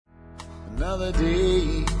Another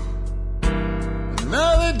day,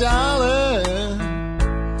 another dollar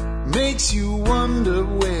makes you wonder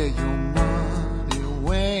where your money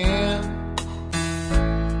went.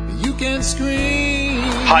 You can scream.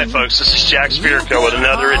 Hi folks, this is Jack Spirko with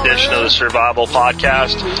another edition of the Survival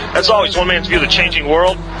Podcast. As always, one man's view of the changing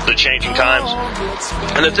world, the changing times,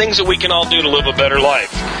 and the things that we can all do to live a better life.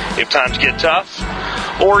 If times get tough,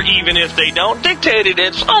 or even if they don't, dictated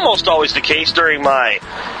it's almost always the case during my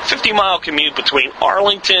 50-mile commute between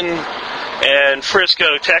Arlington and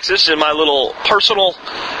Frisco, Texas, in my little personal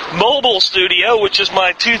mobile studio, which is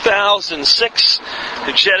my 2006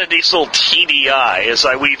 Jetta Diesel TDI. As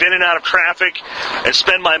I weave in and out of traffic and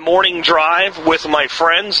spend my morning drive with my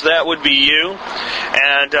friends, that would be you.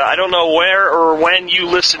 And I don't know where or when you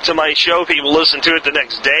listen to my show. People listen to it the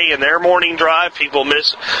next day in their morning drive. People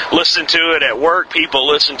listen to it at work. People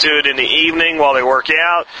listen to it in the evening while they work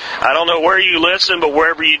out. I don't know where you listen, but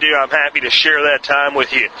wherever you do, I'm happy to share that time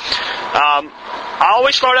with you. I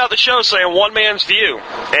always start out the show saying one man's view,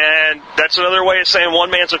 and that's another way of saying one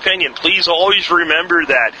man's opinion. Please always remember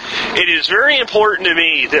that. It is very important to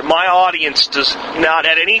me that my audience does not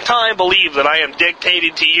at any time believe that I am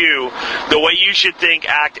dictated to you the way you should think,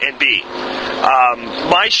 act, and be.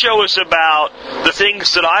 My show is about the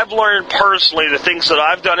things that I've learned personally, the things that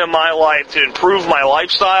I've done in my life to improve my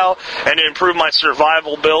lifestyle and to improve my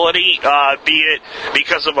survivability, be it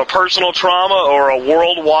because of a personal trauma or a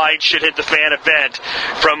worldwide shit-hit-the-fan event.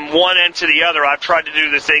 From one end to the other, I've tried to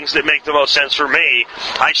do the things that make the most sense for me.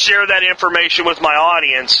 I share that information with my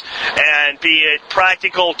audience, and be it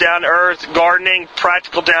practical, down-to-earth gardening,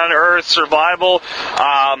 practical, down-to-earth survival,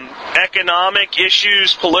 economic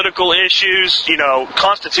issues, political issues,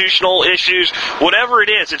 constitutional issues, whatever it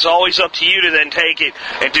is, it's always up to you to then take it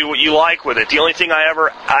and do what you like with it. The only thing I ever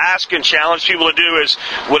ask and challenge people to do is,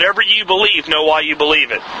 whatever you believe, know why you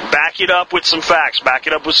believe it. Back it up with some facts, back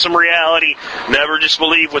it up with some reality. Never just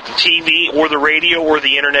believe what the TV or the radio or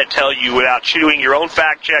the internet tell you without doing your own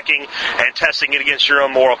fact-checking and testing it against your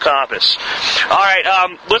own moral compass. All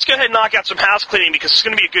right, let's go ahead and knock out some house cleaning because it's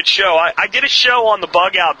going to be a good show. I did a show on the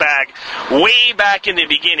bug-out bag way back in the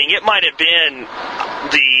beginning. It might have been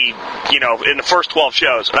in the first 12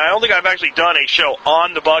 shows. And I don't think I've actually done a show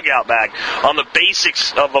on the bug-out bag, on the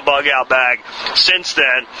basics of a bug-out bag since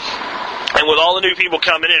then. And with all the new people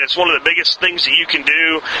coming in, it's one of the biggest things that you can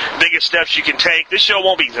do, biggest steps you can take. This show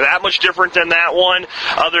won't be that much different than that one,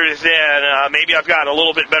 other than maybe I've gotten a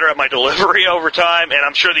little bit better at my delivery over time, and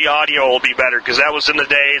I'm sure the audio will be better, because that was in the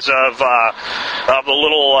days of the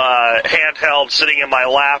little handheld sitting in my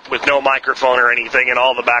lap with no microphone or anything and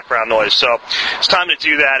all the background noise. So it's time to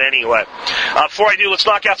do that anyway. Before I do, let's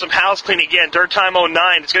knock out some house cleaning again. Dirt Time 09,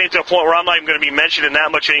 it's getting to a point where I'm not even going to be mentioning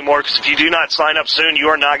that much anymore, because if you do not sign up soon, you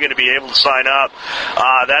are not going to be able to sign up.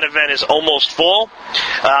 That event is almost full.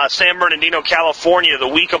 San Bernardino, California, the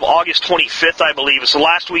week of August 25th, I believe. It's the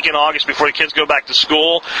last week in August before the kids go back to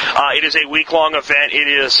school. It is a week-long event. It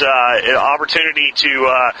is an opportunity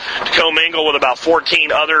to commingle with about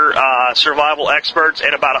 14 other survival experts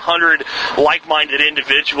and about 100 like-minded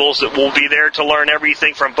individuals that will be there to learn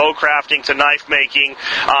everything from bow crafting to knife making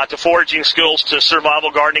to foraging skills to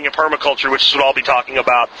survival gardening and permaculture, which is what I'll be talking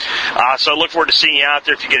about. So I look forward to seeing you out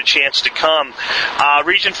there if you get a chance to come.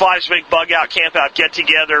 Region 5's big bug-out, camp-out,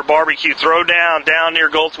 get-together, barbecue, throwdown down near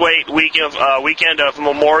Goldthwaite, weekend of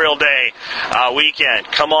Memorial Day weekend.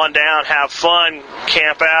 Come on down, have fun,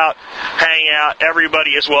 camp out, hang out.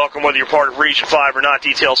 Everybody is welcome, whether you're part of Region 5 or not.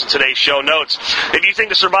 Details in today's show notes. If you think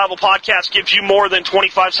the Survival Podcast gives you more than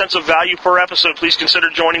 25 cents of value per episode, please consider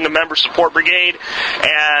joining the Member Support Brigade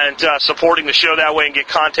and supporting the show that way and get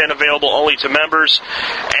content available only to members.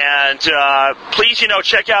 And please,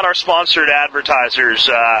 check out our sponsored advertisers.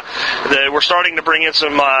 We're starting to bring in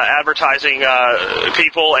some advertising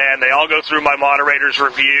people, and they all go through my moderator's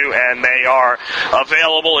review, and they are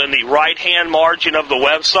available in the right-hand margin of the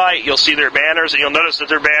website. You'll see their banners, and you'll notice that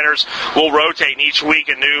their banners will rotate, and each week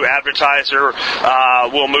a new advertiser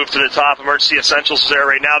will move to the top. Emergency Essentials is there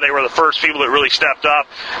right now. They were the first people that really stepped up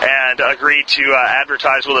and agreed to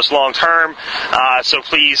advertise with us long-term, so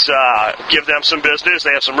please give them some business.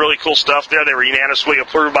 They have some really cool stuff there. They were unanimously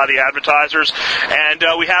approved by the advertisers, and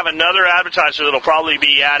we have another advertiser that'll probably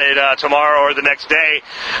be added tomorrow or the next day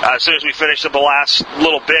as soon as we finish up the last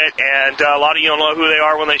little bit, and a lot of you don't know who they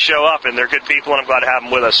are when they show up, and they're good people, and I'm glad to have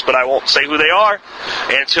them with us, but I won't say who they are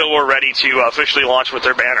until we're ready to officially launch with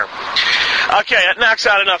their banner. Okay, that knocks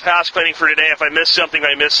out enough house cleaning for today. If I missed something,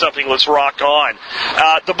 let's rock on.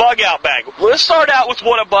 The bug-out bag. Let's start out with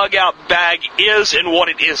what a bug-out bag is and what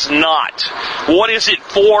it is not. What is it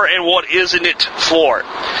for and what isn't it for?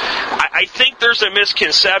 I think there's a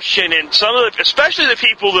misconception in some of the, especially the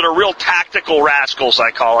people that are real tactical rascals,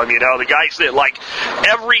 I call them, the guys that like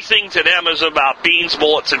everything to them is about beans,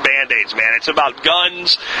 bullets, and Band-Aids, man. It's about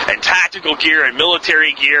guns and tactical gear and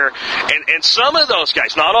military gear. And some of those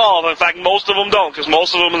guys, not all of them, in fact, most of them don't, because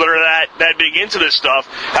most of them that are that big into this stuff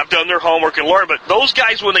have done their homework and learned. But those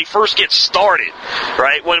guys, when they first get started,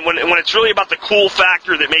 right, when it's really about the cool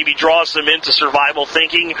factor that maybe draws them into survival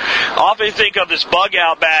thinking, often think of this bug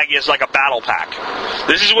out bag as like a battle pack.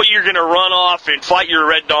 This is what you're going to run off and fight your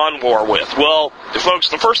Red Dawn war with. Well, folks,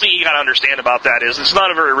 the first thing you got to understand about that is it's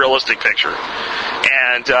not a very realistic picture.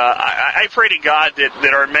 And I pray to God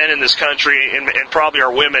that our men in this country, and probably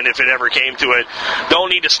our women, if it ever came to it, don't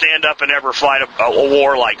need to stand up and ever fight a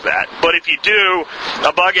war like that. But if you do,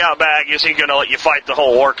 a bug-out bag isn't going to let you fight the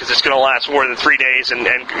whole war, because it's going to last more than 3 days, and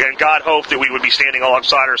God hoped that we would be standing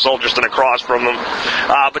alongside our soldiers and across from them.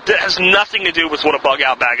 But that has nothing to do with what a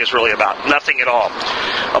bug-out bag is really about. Nothing at all.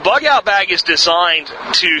 A bug-out bag is designed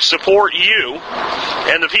to support you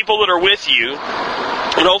and the people that are with you,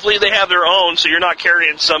 and hopefully they have their own, so you're not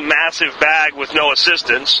carrying some massive bag with no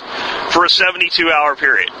assistance for a 72-hour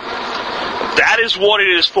period. That is what it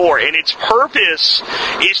is for, and its purpose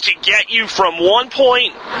is to get you from one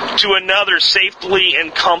point to another safely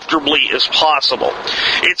and comfortably as possible.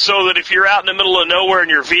 It's so that if you're out in the middle of nowhere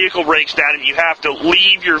and your vehicle breaks down and you have to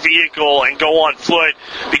leave your vehicle and go on foot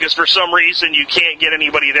because for some reason you can't get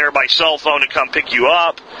anybody there by cell phone to come pick you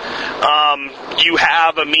up, you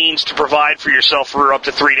have a means to provide for yourself for up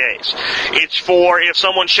to 3 days. It's for if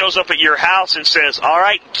someone shows up at your house and says, all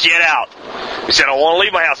right, get out. You say, I don't want to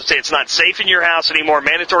leave my house. I say, it's not safe in your house anymore,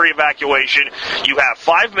 mandatory evacuation. You have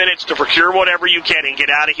 5 minutes to procure whatever you can and get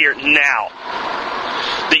out of here now.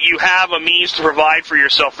 That you have a means to provide for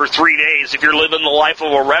yourself for 3 days if you're living the life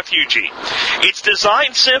of a refugee. It's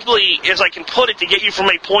designed simply, as I can put it, to get you from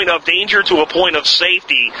a point of danger to a point of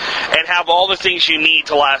safety and have all the things you need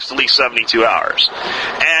to last at least 72 hours.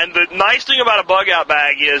 And the nice thing about a bug-out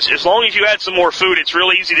bag is, as long as you add some more food, it's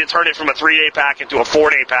real easy to turn it from a 3-day pack into a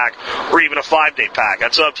 4-day pack or even a 5-day pack.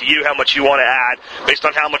 That's up to you how much you want to add based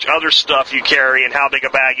on how much other stuff you carry and how big a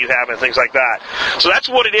bag you have and things like that. So that's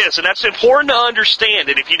what it is, and that's important to understand.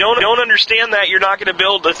 And if you don't understand that, you're not going to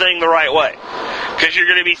build the thing the right way, because you're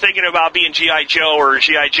going to be thinking about being G.I. Joe or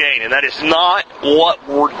G.I. Jane, and that is not what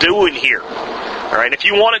we're doing here. All right, if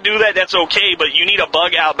you want to do that, that's okay, but you need a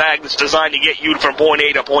bug-out bag that's designed to get you from point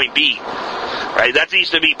A to point B. Right, that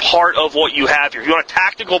needs to be part of what you have here. If you want a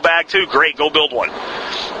tactical bag too, great, go build one.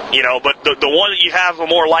 But the one that you have a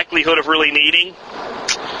more likelihood of really needing,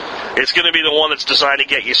 it's going to be the one that's designed to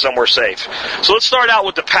get you somewhere safe. So let's start out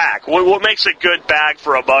with the pack. What makes a good bag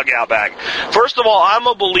for a bug-out bag? First of all, I'm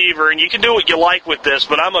a believer, and you can do what you like with this,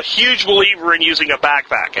 but I'm a huge believer in using a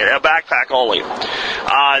backpack only.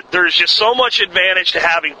 There's just so much advantage to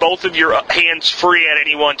having both of your hands free at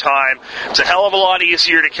any one time. It's a hell of a lot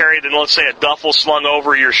easier to carry than, let's say, a duffel slung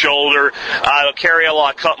over your shoulder. It'll carry a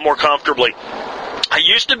lot more comfortably. I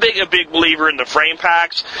used to be a big believer in the frame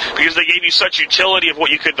packs because they gave you such utility of what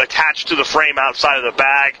you could attach to the frame outside of the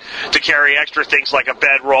bag to carry extra things like a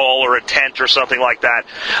bedroll or a tent or something like that.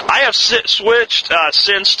 I have switched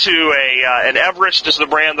since to an Everest is the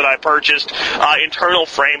brand that I purchased, internal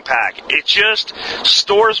frame pack. It just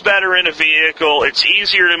stores better in a vehicle. It's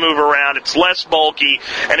easier to move around. It's less bulky,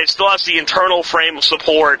 and it still has the internal frame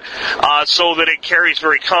support so that it carries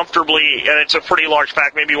very comfortably, and it's a pretty large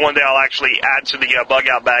pack. Maybe one day I'll actually add to the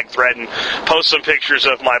bug-out bag thread and post some pictures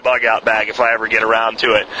of my bug-out bag if I ever get around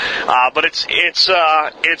to it. But it's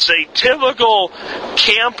a typical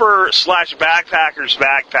camper/backpacker's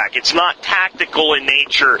backpack. It's not tactical in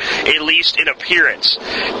nature, at least in appearance.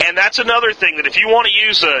 And that's another thing, that if you want to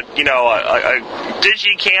use a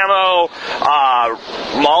digi camo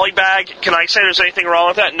molly bag, can I say there's anything wrong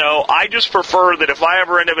with that? No. I just prefer that if I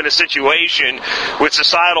ever end up in a situation with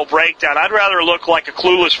societal breakdown, I'd rather look like a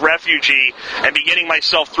clueless refugee and be getting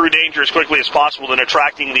myself through danger as quickly as possible than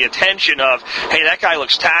attracting the attention of, hey, that guy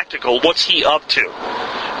looks tactical, what's he up to?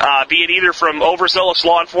 Be it either from overzealous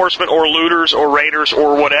law enforcement or looters or raiders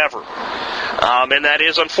or whatever. And that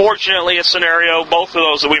is unfortunately a scenario, both of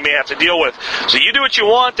those, that we may have to deal with. So you do what you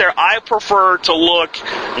want there. I prefer to look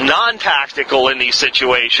non-tactical in these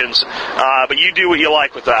situations, but you do what you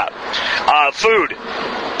like with that. Food.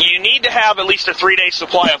 You need to have at least a 3-day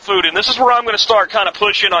supply of food, and this is where I'm going to start kind of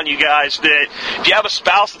pushing on you guys that if you have a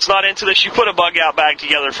spouse that's not into this, you put a bug-out bag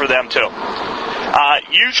together for them too.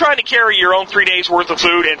 You trying to carry your own 3 days worth of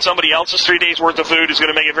food and somebody else's 3 days worth of food is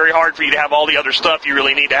going to make it very hard for you to have all the other stuff you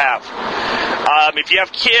really need to have. If you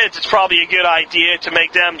have kids, it's probably a good idea to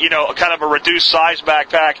make them, kind of a reduced size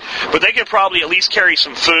backpack, but they could probably at least carry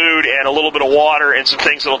some food and a little bit of water and some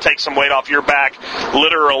things that'll take some weight off your back,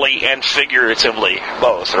 literally and figuratively,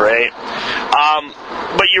 both, right?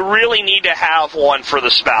 But you really need to have one for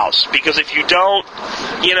the spouse, because if you don't,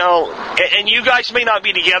 and you guys may not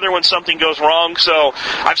be together when something goes wrong, so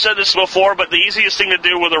I've said this before, but the easiest thing to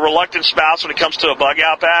do with a reluctant spouse when it comes to a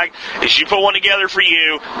bug-out bag is you put one together for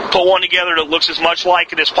you, put one together that looks as much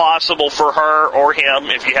like it as possible for her or him,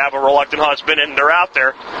 if you have a reluctant husband, and they're out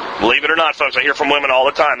there. Believe it or not, folks, I hear from women all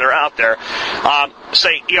the time, they're out there.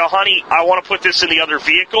 Say, honey, I want to put this in the other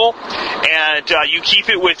vehicle, and you keep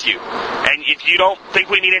it with you. And if you don't think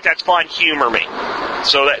we need it, that's fine, humor me.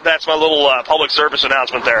 So that's my little public service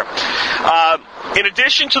announcement there. In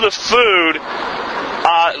addition to the food,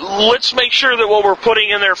 let's make sure that what we're putting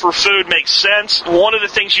in there for food makes sense. One of the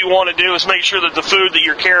things you want to do is make sure that the food that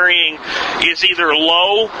you're carrying is either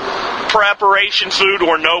low preparation food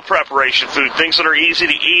or no preparation food, things that are easy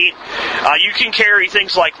to eat. You can carry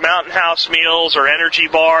things like Mountain House meals or energy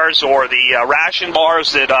bars or the ration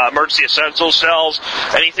bars that Emergency Essentials sells,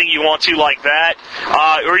 anything you want to like that.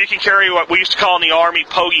 Or you can carry what we used to call in the Army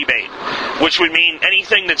pogey bait, which would mean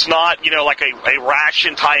anything that's not, like a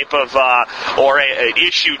ration type of, or an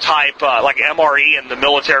issue type, like MRE in the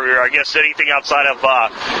military, or I guess anything outside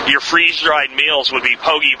of your freeze-dried meals would be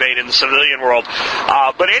pogey bait in the civilian world.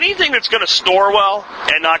 But anything that's going to store well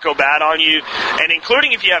and not go bad on you, and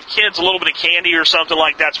including if you have kids, a little bit of candy or something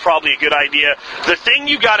like that's probably a good idea. The thing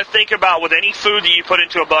you got to think about with any food that you put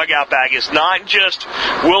into a bug-out bag is not just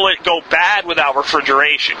will it go bad without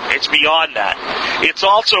refrigeration. It's beyond that. It's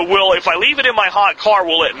also if I leave it in my hot car,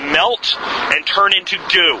 will it melt and turn into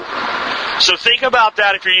goo? So think about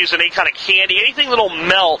that if you're using any kind of candy. Anything that'll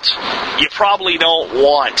melt, you probably don't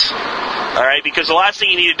want. All right, because the last thing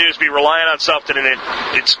you need to do is be reliant on something and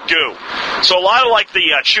it's goo. So a lot of like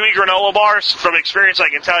the chewy granola bars, from experience I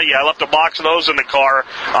can tell you, I left a box of those in the car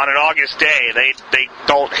on an August day. They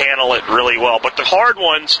don't handle it really well. But the hard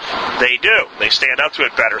ones, they do. They stand up to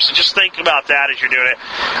it better. So just think about that as you're doing it.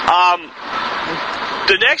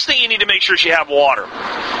 The next thing you need to make sure is you have water.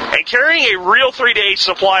 And carrying a real 3-day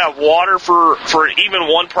supply of water for even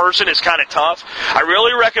one person is kind of tough. I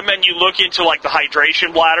really recommend you look into like the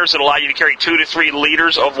hydration bladders that allow you to carry 2 to 3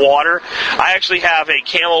 liters of water. I actually have a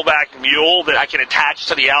Camelback Mule that I can attach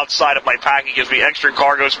to the outside of my pack. It gives me extra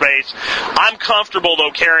cargo space. I'm comfortable,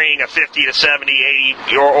 though, carrying a 50 to 70,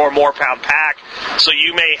 80 or more pound pack, so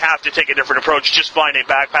you may have to take a different approach. Just find a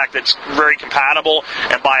backpack that's very compatible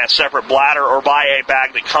and buy a separate bladder, or buy a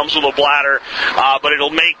bag that comes with a bladder, but it'll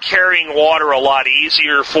make carrying water a lot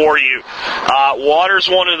easier for you. Water's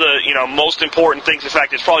one of the most important things. In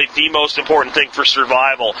fact, it's probably the most important thing for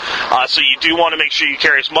survival. So you do want to make sure you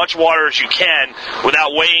carry as much water as you can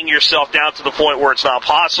without weighing yourself down to the point where it's not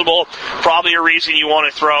possible. Probably a reason you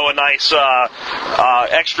want to throw a nice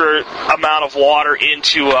extra amount of water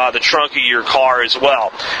into the trunk of your car as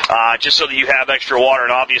well, just so that you have extra water.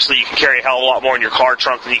 And obviously you can carry a hell of a lot more in your car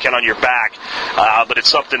trunk than you can on your back, but it's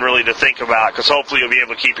something really to think about, because hopefully you'll be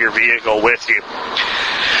able to keep your vehicle with you.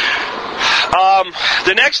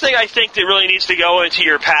 The next thing I think that really needs to go into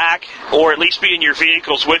your pack, or at least be in your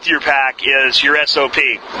vehicles with your pack, is your SOP.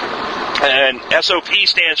 And SOP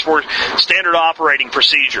stands for Standard Operating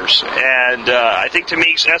Procedures. And I think to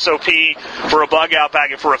me, SOP for a bug-out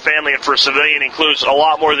bag and for a family and for a civilian includes a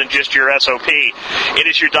lot more than just your SOP. It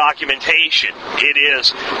is your documentation. It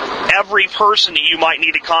is every person that you might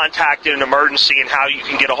need to contact in an emergency and how you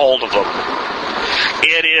can get a hold of them.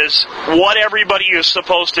 It is what everybody is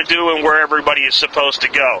supposed to do and where everybody is supposed to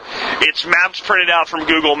go. It's maps printed out from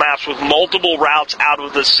Google Maps with multiple routes out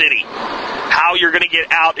of the city. How you're going to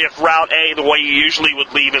get out if Route A, the way you usually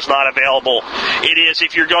would leave, is not available. It is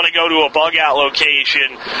if you're going to go to a bug-out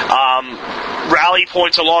location, rally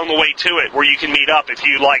points along the way to it where you can meet up. If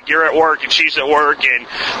you're at work and she's at work and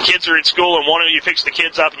kids are at school and one of you picks the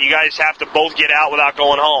kids up and you guys have to both get out without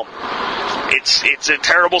going home. It's a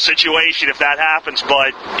terrible situation if that happens,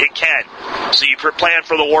 but it can. So you plan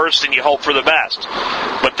for the worst and you hope for the best.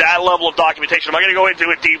 But that level of documentation, I'm not going to go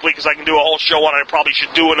into it deeply because I can do a whole show on it. I probably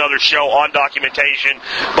should do another show on documentation,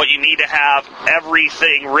 but you need to have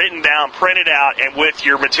everything written down, printed out, and with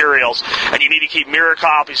your materials. And you need to keep mirror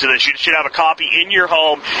copies of this. You should have a copy in your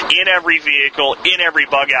home, in every vehicle, in every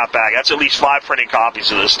bug-out bag. That's at least 5 printed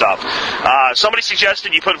copies of this stuff. Somebody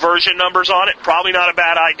suggested you put version numbers on it. Probably not a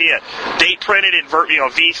bad idea. Date printed in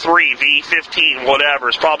V3, V15, whatever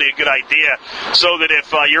is probably a good idea, so that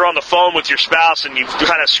if you're on the phone with your spouse and you've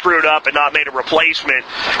kind of screwed up and not made a replacement,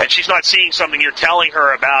 and she's not seeing something you're telling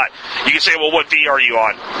her about, you can say, well, what V are you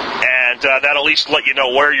on? And that'll at least let you know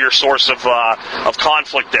where your source of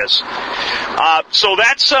conflict is. So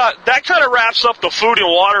that kind of wraps up the food and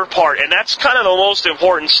water part, and that's kind of the most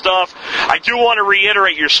important stuff. I do want to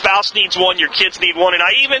reiterate, your spouse needs one, your kids need one, and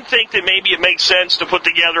I even think that maybe it makes sense to put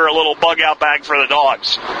together a little bug-out bag for the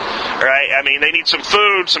dogs, right? I mean, they need some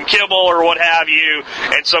food, some kibble, or what have you,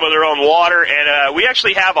 and some of their own water, and we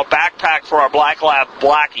actually have a backpack for our Black Lab,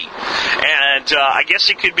 Blackie, and I guess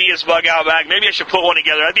it could be his bug-out bag. Maybe I should put one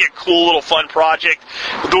together. That'd be a cool little fun project.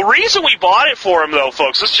 The reason we bought it for him, though,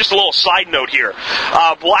 folks, this is just a little side note here.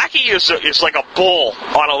 Blackie is like a bull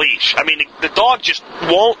on a leash. I mean, the dog just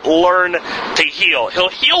won't learn to heel. He'll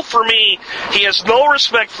heel for me. He has no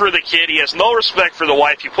respect for the kid. He has no respect for the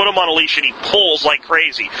wife. You put him on a leash and he pulls like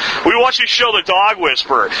crazy. We watched this show, The Dog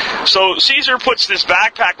Whisperer. So Caesar puts this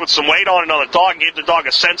backpack with some weight on it on the dog and gave the dog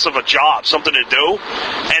a sense of a job, something to do,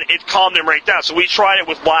 and it calmed him right down. So we tried it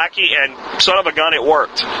with Blackie, and son of a gun, it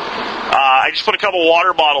worked. I just put a couple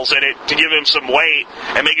water bottles in it to give him some weight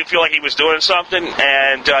and make him feel like he was doing something,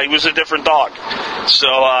 and he was a different dog. So,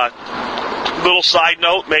 little side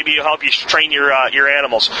note, maybe it'll help you train your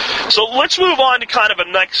animals. So let's move on to kind of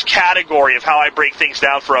a next category of how I break things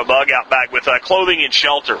down for a bug-out bag with clothing and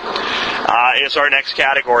shelter is our next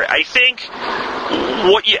category. I think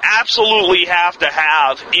what you absolutely have to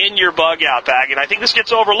have in your bug-out bag, and I think this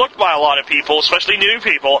gets overlooked by a lot of people, especially new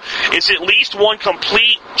people, is at least one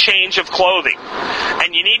complete change of clothing.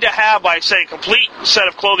 And you need to have, by saying complete set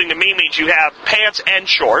of clothing to me means you have pants and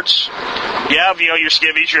shorts. You have, your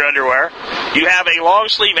skivvies, your underwear. You have a long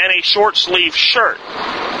sleeve and a short sleeve shirt.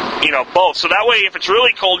 Both. So that way, if it's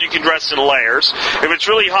really cold, you can dress in layers. If it's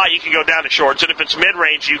really hot, you can go down to shorts. And if it's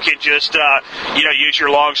mid-range, you can just, use your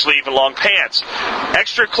long sleeve and long pants.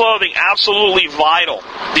 Extra clothing, absolutely vital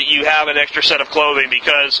that you have an extra set of clothing,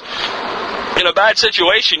 because in a bad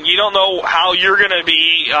situation, you don't know how you're going to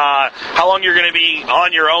be, how long you're going to be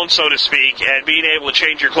on your own, so to speak, and being able to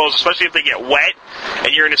change your clothes, especially if they get wet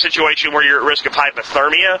and you're in a situation where you're at risk of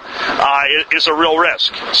hypothermia, is a real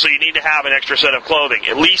risk. So you need to have an extra set of clothing,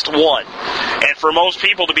 at least one. And for most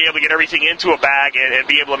people to be able to get everything into a bag and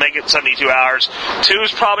be able to make it in 72 hours, 2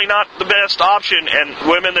 is probably not the best option. And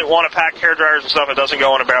women that want to pack hair dryers and stuff, it doesn't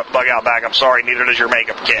go in a bug-out bag. I'm sorry, neither does your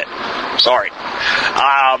makeup kit. Sorry.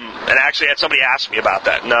 And actually, I had somebody ask me about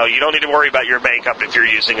that. No, you don't need to worry about your makeup if you're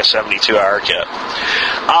using a 72-hour kit.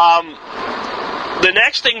 The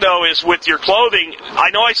next thing, though, is with your clothing.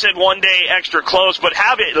 I know I said 1 day extra clothes, but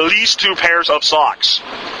have at least 2 pairs of socks.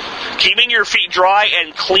 Keeping your feet dry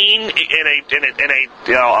and clean in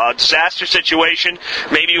a disaster situation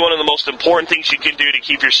may be one of the most important things you can do to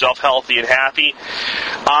keep yourself healthy and happy.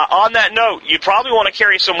 On that note, you probably want to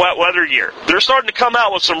carry some wet weather gear. They're starting to come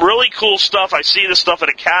out with some really cool stuff. I see this stuff at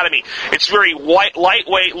Academy. It's very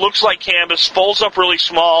lightweight, looks like canvas, folds up really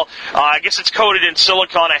small. I guess it's coated in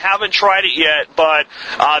silicone. I haven't tried it yet, but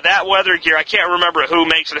that weather gear, I can't remember who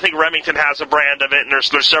makes it. I think Remington has a brand of it, and there's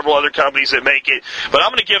several other companies that make it. But I'm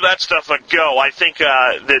going to give that stuff a go. I think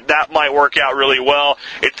that might work out really well.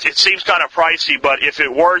 It seems kind of pricey, but if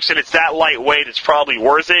it works and it's that lightweight, it's probably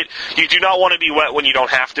worth it. You do not want to be wet when you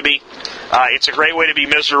don't have to be. It's a great way to be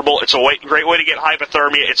miserable. It's a great way to get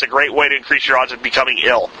hypothermia. It's a great way to increase your odds of becoming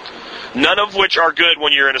ill. None of which are good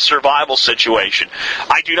when you're in a survival situation.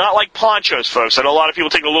 I do not like ponchos, folks. I know a lot of people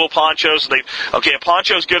take the little ponchos and a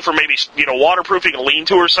poncho is good for maybe, waterproofing a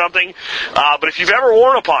lean-to or something. But if you've ever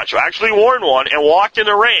worn a poncho, actually worn one, and walked in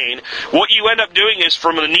the rain, what you end up doing is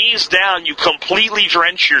from the knees down, you completely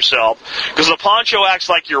drench yourself, because the poncho acts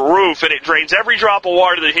like your roof, and it drains every drop of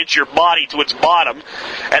water that hits your body to its bottom,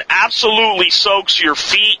 and absolutely soaks your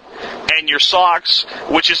feet and your socks,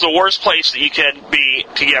 which is the worst place that you can be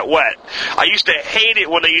to get wet. I used to hate it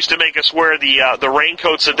when they used to make us wear the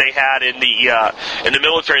raincoats that they had in the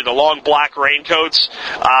military, the long black raincoats,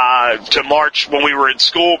 to march when we were in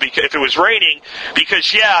school, because if it was raining,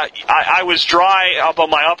 because I was dry up on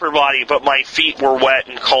my upper body, but my feet were wet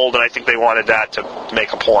and cold, and I think they wanted that to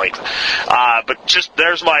make a point. But just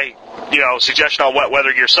there's my suggestion on wet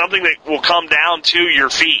weather gear, something that will come down to your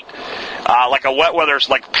feet, like a wet weather's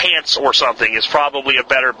like pants or something, is probably a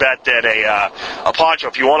better bet than a poncho.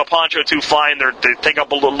 If you want a poncho too, fine. They take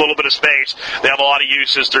up a little bit of space. They have a lot of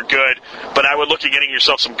uses. They're good, but I would look at getting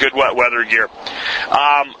yourself some good wet weather gear.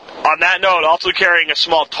 On that note, also carrying a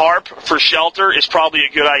small tarp for shelter is probably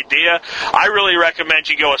a good idea. I really recommend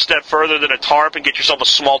you go a step further than a tarp and get yourself a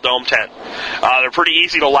small dome tent. They're pretty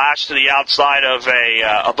easy to lash to the outside of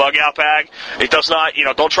a bug-out bag. It does not,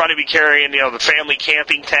 don't try to be carrying, the family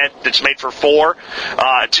camping tent that's made for four,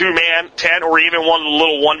 a two-man tent, or even one of the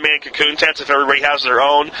little one-man cocoon tents if everybody has their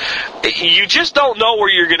own. You just don't know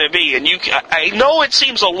where you're going to be. And I know it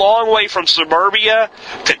seems a long way from suburbia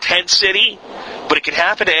to tent city, but it can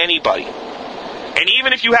happen to anybody. And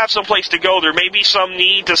even if you have some place to go, there may be some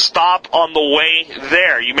need to stop on the way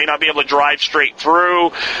there. You may not be able to drive straight through,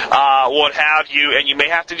 what have you, and you may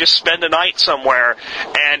have to just spend the night somewhere.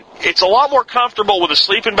 And it's a lot more comfortable with a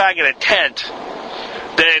sleeping bag in a tent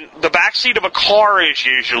than the backseat of a car is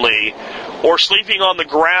usually, or sleeping on the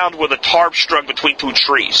ground with a tarp strung between two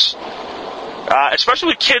trees. Especially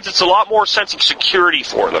with kids, it's a lot more sense of security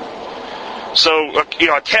for them. So, a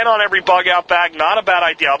tent on every bug-out bag, not a bad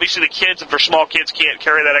idea. Obviously, the kids, if they're small kids, can't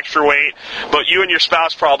carry that extra weight, but you and your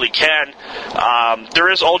spouse probably can.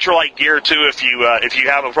 There is ultralight gear, too, if you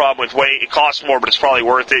have a problem with weight. It costs more, but it's probably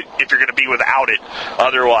worth it if you're going to be without it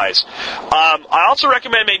otherwise. I also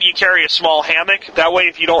recommend maybe you carry a small hammock. That way,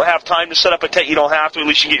 if you don't have time to set up a tent, you don't have to. At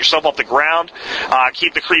least you get yourself off the ground.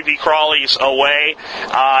 Keep the creepy crawlies away.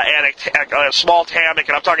 And a small hammock,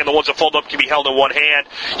 and I'm talking the ones that fold up, can be held in one hand.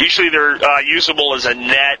 Usually they're usable as a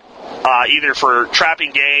net, either for trapping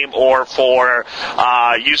game or for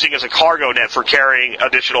using as a cargo net for carrying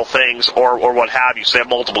additional things or what have you. So they have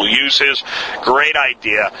multiple uses. Great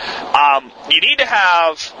idea. You need to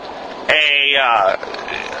have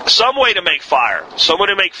some way to make fire, some way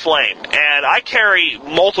to make flame, and I carry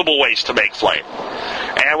multiple ways to make flame.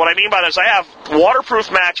 And what I mean by this, I have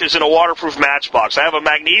waterproof matches in a waterproof matchbox. I have a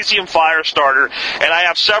magnesium fire starter, and I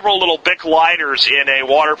have several little Bic lighters in a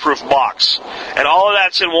waterproof box. And all of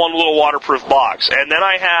that's in one little waterproof box. And then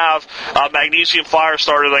I have a magnesium fire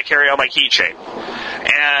starter that I carry on my keychain.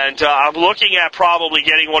 And I'm looking at probably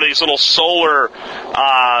getting one of these little solar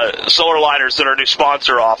lighters that our new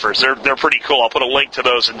sponsor offers. They're pretty cool. I'll put a link to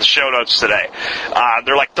those in the show notes today.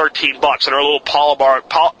 They're like $13, and they're a little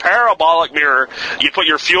parabolic mirror. You put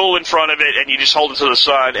your fuel in front of it, and you just hold it to the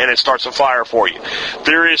sun, and it starts a fire for you.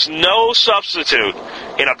 There is no substitute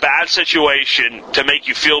in a bad situation to make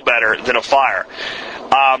you feel better than a fire.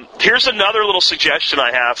 Here's another little suggestion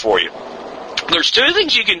I have for you. There's two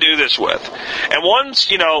things you can do this with. And one's,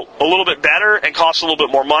 a little bit better and costs a little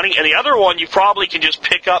bit more money. And the other one you probably can just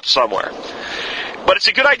pick up somewhere. But it's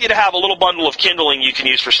a good idea to have a little bundle of kindling you can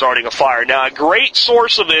use for starting a fire. Now, a great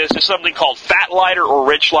source of this is something called fat lighter or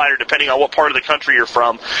rich lighter, depending on what part of the country you're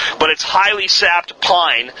from. But it's highly sapped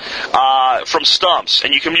pine from stumps.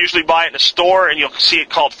 And you can usually buy it in a store, and you'll see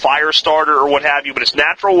it called fire starter or what have you. But it's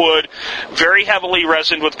natural wood, very heavily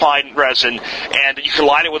resined with pine resin, and you can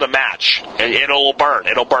light it with a match. And it'll burn.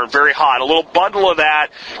 It'll burn very hot. A little bundle of that,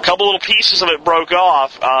 a couple little pieces of it broke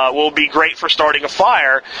off, will be great for starting a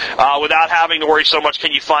fire without having to worry so much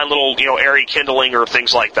can you find little, airy kindling or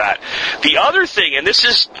things like that. The other thing, and this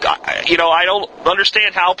is, I don't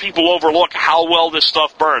understand how people overlook how well this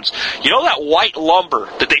stuff burns. You know that white lumber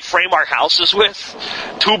that they frame our houses with?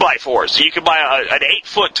 2x4s. So you can buy an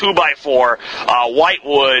 8-foot 2x4 white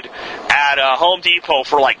wood at Home Depot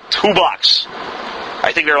for like $2.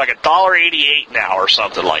 I think they're like $1.88 now or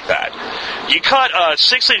something like that. You cut a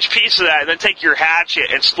 6-inch piece of that and then take your hatchet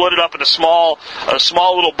and split it up in a small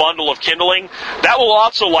little bundle of kindling. That will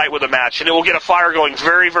also light with a match, and it will get a fire going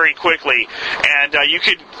very, very quickly. And you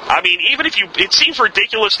could, even if it seems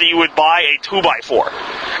ridiculous that you would buy a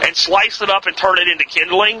 2x4 and slice it up and turn it into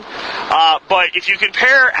kindling. But if you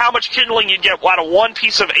compare how much kindling you'd get out of one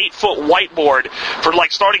piece of 8-foot whiteboard for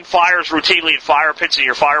like starting fires routinely in fire pits in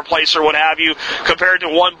your fireplace or what have you, compared to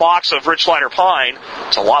one box of rich lighter pine,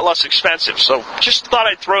 it's a lot less expensive. So just thought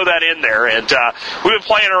I'd throw that in there. And we've been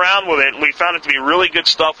playing around with it, and we found it to be really good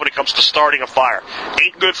stuff when it comes to starting a fire.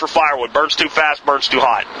 Ain't good for firewood. Burns too fast, burns too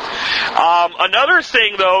hot. Another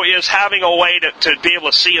thing, though, is having a way to be able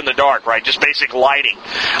to see in the dark, right? Just basic lighting.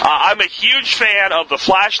 I'm a huge fan of the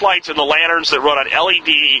flashlights and the lanterns that run on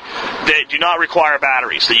LED that do not require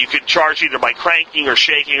batteries, that you can charge either by cranking or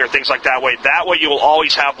shaking or things like that. That way you will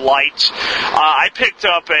always have lights. I picked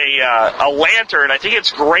up a lantern. I think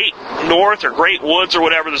it's Great North or Great Woods or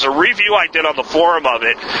whatever. There's a review I did on the forum of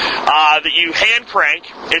it that you hand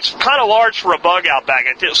crank. It's kind of large for a bug out bag.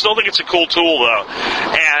 I still think it's a cool tool, though.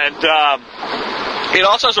 And it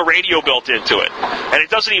also has a radio built into it, and it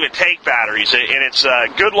doesn't even take batteries, and it's a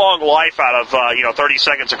good long life out of 30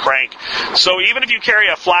 seconds of crank. So even if you carry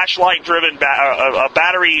a flashlight-driven, a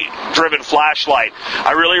battery-driven flashlight,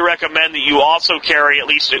 I really recommend that you also carry at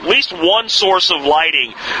least one source of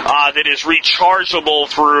lighting that is rechargeable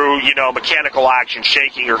through mechanical action,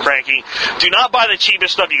 shaking or cranking. Do not buy the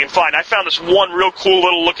cheapest stuff you can find. I found this one real cool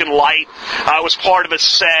little looking light. It was part of a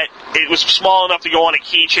set. It was small enough to go on a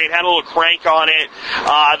keychain. Had a little crank on it.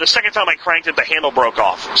 The second time I cranked it, the handle broke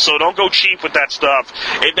off. So don't go cheap with that stuff.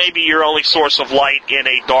 It may be your only source of light in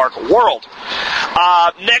a dark world.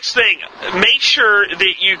 Next thing, make sure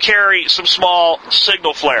that you carry some small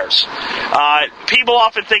signal flares. People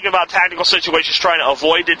often think about tactical situations trying to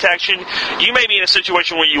avoid detection. You may be in a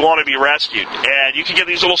situation where you want to be rescued, and you can get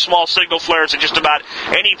these little small signal flares at just about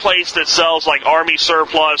any place that sells like army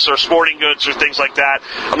surplus or sporting goods or things like that.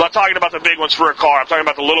 I'm not talking about the big ones for a car. I'm talking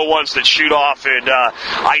about the little ones that shoot off and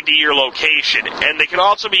ID your location. And they can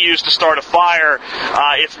also be used to start a fire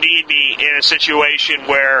if need be in a situation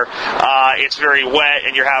where it's very wet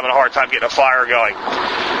and you're having a hard time getting a fire going.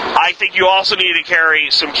 I think you also need to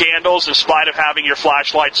carry some candles in spite of having your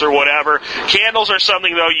flashlights or whatever. Candles are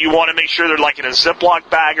something, though, you want to make sure they're like in a Ziploc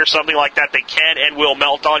bag or something like that. They can and will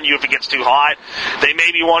melt on you if it gets too hot. They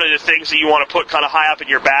may be one of the things that you want to put kind of high up in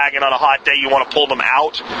your bag, and on a hot day you want to pull them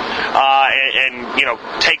out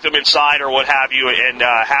and take them inside or what have you, and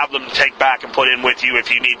have them take back and put in with you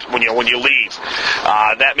if you need when you leave.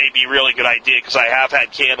 That may be a really good idea because I have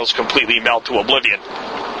had candles completely melt to oblivion.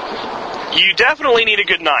 You definitely need a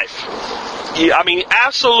good knife.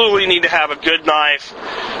 Absolutely need to have a good knife.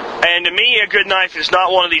 And to me, a good knife is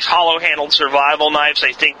not one of these hollow-handled survival knives.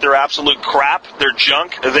 I think they're absolute crap. They're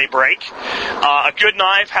junk. They break. A good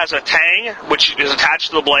knife has a tang, which is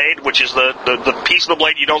attached to the blade, which is the piece of the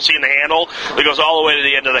blade you don't see in the handle that goes all the way to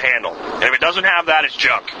the end of the handle. And if it doesn't have that, it's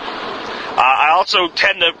junk. I also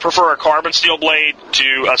tend to prefer a carbon steel blade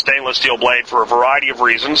to a stainless steel blade for a variety of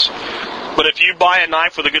reasons. But if you buy a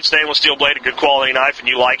knife with a good stainless steel blade, a good quality knife, and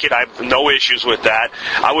you like it, I have no issues with that.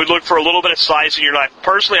 I would look for a little bit of size in your knife.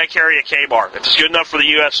 Personally, I carry a K-bar. If it's good enough for the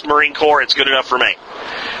U.S. Marine Corps, it's good enough for me.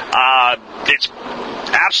 It's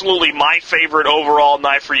absolutely my favorite overall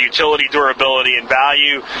knife for utility, durability, and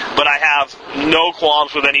value, but I have no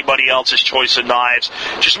qualms with anybody else's choice of knives.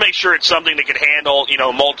 Just make sure it's something that can handle,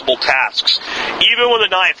 multiple tasks. Even with a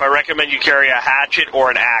knife, I recommend you carry a hatchet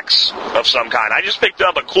or an axe of some kind. I just picked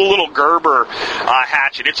up a cool little Gerber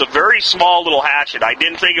hatchet. It's a very small little hatchet. I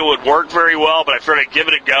didn't think it would work very well, but I figured I'd give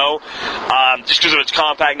it a go just because of its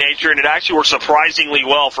compact nature, and it actually works surprisingly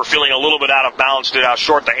well for feeling a little bit out of balance due to how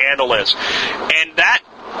short the handle is. And that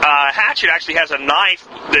hatchet actually has a knife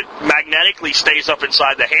that magnetically stays up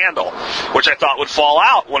inside the handle, which I thought would fall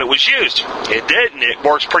out when it was used. It didn't. It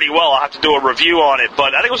works pretty well. I'll have to do a review on it,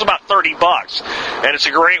 but I think it was about $30, and it's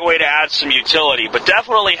a great way to add some utility. But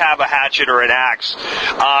definitely have a hatchet or an axe.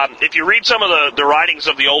 If you read some of the writings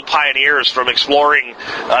of the old pioneers from the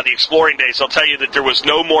exploring days, they'll tell you that there was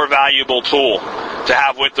no more valuable tool to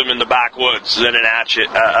have with them in the backwoods than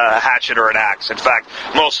a hatchet or an axe. In fact,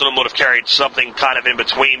 most of them would have carried something kind of in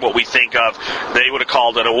between what we think of. They would have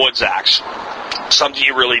called it a woods axe. Something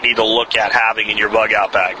you really need to look at having in your bug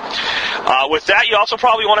out bag. With that, you also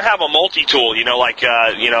probably want to have a multi-tool, like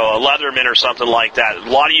a Leatherman or something like that. A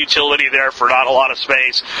lot of utility there for not a lot of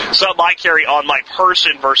space. Something I carry on my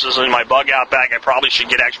person versus in my bug out bag. I probably should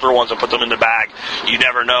get extra ones and put them in the bag. You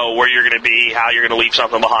never know where you're going to be, how you're going to leave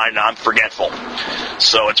something behind. I'm forgetful.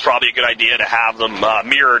 So it's probably a good idea to have them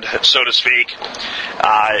mirrored, so to speak.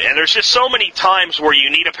 And there's just so many times where you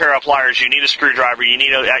need a pair of pliers, you need a screwdriver, you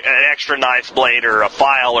need an extra knife blade or a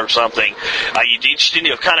file or something. You just need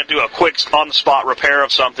to kind of do a quick on-the-spot repair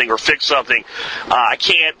of something or fix something. I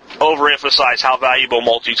can't overemphasize how valuable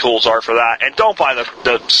multi-tools are for that. And don't buy the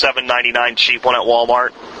 $7.99 cheap one at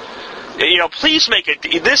Walmart. Please make it.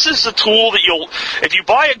 This is the tool that if you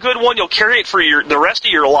buy a good one, you'll carry it for the rest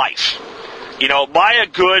of your life. Buy a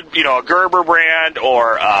good, a Gerber brand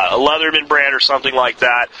or a Leatherman brand or something like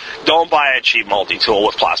that. Don't buy a cheap multi-tool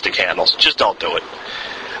with plastic handles. Just don't do it.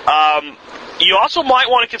 You also might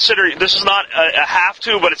want to consider, this is not a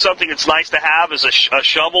have-to, but it's something that's nice to have, is a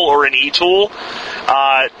shovel or an e-tool.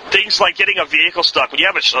 Things like getting a vehicle stuck. When you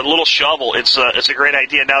have a little shovel, it's a great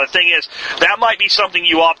idea. Now, the thing is, that might be something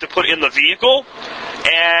you opt to put in the vehicle,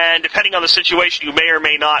 and depending on the situation, you may or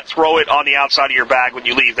may not throw it on the outside of your bag when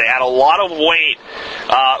you leave. They add a lot of weight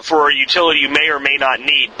for a utility you may or may not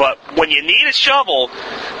need. But when you need a shovel,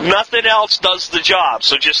 nothing else does the job.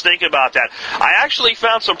 So just think about that. I actually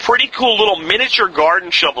found some pretty cool little miniature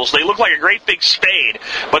garden shovels. They look like a great big spade,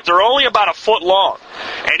 but they're only about a foot long.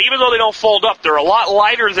 And even though they don't fold up, they're a lot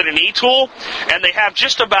lighter than an e-tool, and they have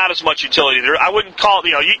just about as much utility. I wouldn't call it,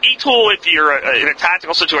 e-tool, if you're in a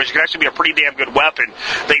tactical situation, can actually be a pretty damn good weapon.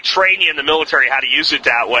 They train you in the military how to use it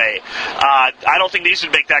that way. I don't think these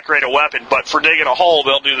would make that great a weapon, but for digging a hole,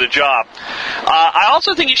 they'll do the job. I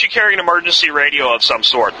also think you should carry an emergency radio of some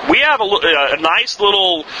sort. We have a nice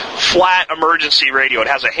little flat emergency radio. It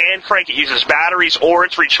has a hand crank. It uses batteries, or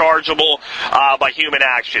it's rechargeable by human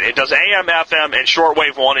action. It does AM, FM, and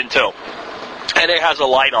shortwave 1 and 2. And it has a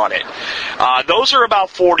light on it. Those are about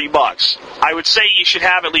 $40. I would say you should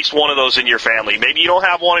have at least one of those in your family. Maybe you don't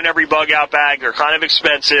have one in every bug-out bag. They're kind of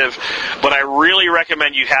expensive, but I really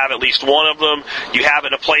recommend you have at least one of them. You have it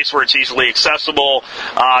in a place where it's easily accessible,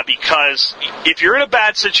 because if you're in a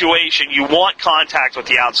bad situation, you want contact with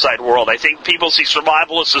the outside world. I think people see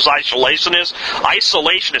survivalists as isolationists.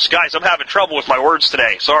 Isolationists, guys, I'm having trouble with my words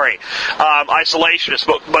today. Sorry. Isolationists,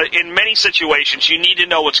 but in many situations, you need to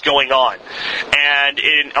know what's going on. And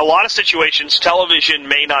in a lot of situations, television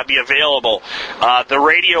may not be available. The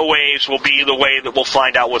radio waves will be the way that we'll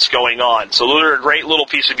find out what's going on. So they're a great little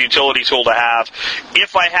piece of utility tool to have.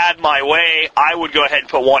 If I had my way, I would go ahead and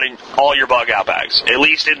put one in all your bug-out bags, at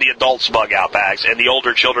least in the adults' bug-out bags and the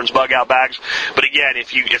older children's bug-out bags. But again,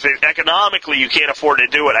 if economically you can't afford to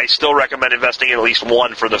do it, I still recommend investing in at least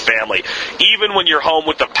one for the family. Even when you're home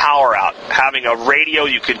with the power out, having a radio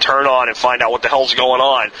you can turn on and find out what the hell's going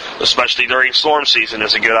on, especially during storm season,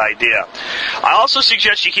 is a good idea. I also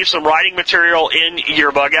suggest you keep some writing material in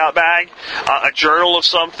your bug-out bag, a journal of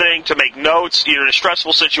something to make notes. You're in a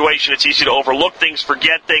stressful situation, it's easy to overlook things,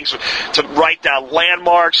 forget things, to write down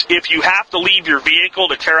landmarks. If you have to leave your vehicle,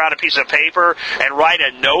 to tear out a piece of paper and write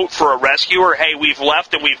a note for a rescuer, hey, we've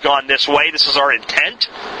left and we've gone this way, this is our intent.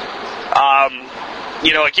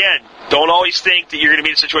 Again, don't always think that you're going to be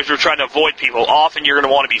in a situation where you're trying to avoid people. Often you're going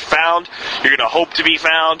to want to be found. You're going to hope to be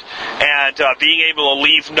found. And being able to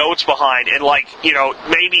leave notes behind and,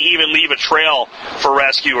 maybe even leave a trail for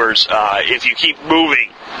rescuers if you keep moving.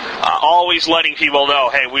 Always letting people know,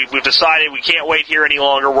 hey, we've decided we can't wait here any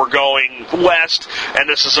longer. We're going west, and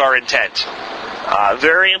this is our intent.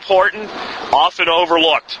 Very important, often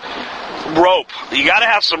overlooked. Rope. You got to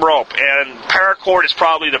have some rope, and paracord is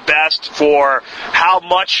probably the best for how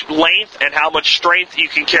much length and how much strength you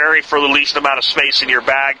can carry for the least amount of space in your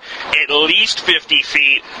bag. At least 50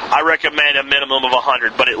 feet. I recommend a minimum of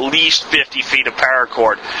 100, but at least 50 feet of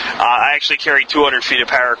paracord. I actually carry 200 feet of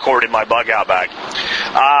paracord in my bug-out bag.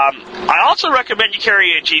 I also recommend you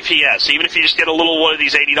carry a GPS, even if you just get a little one of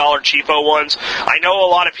these $80 cheapo ones. I know a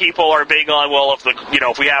lot of people are big on,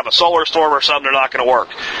 if we have a solar storm or something, they're not going to work.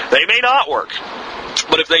 They may not work,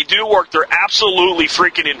 but if they do work, they're absolutely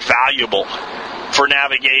freaking invaluable for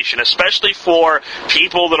navigation, especially for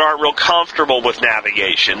people that aren't real comfortable with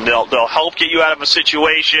navigation. They'll help get you out of a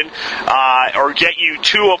situation or get you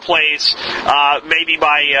to a place maybe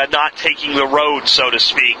by not taking the road, so to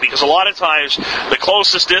speak, because a lot of times the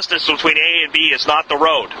closest distance between A and B is not the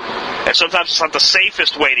road, and sometimes it's not the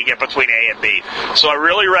safest way to get between A and B. So I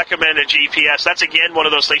really recommend a GPS. That's, again, one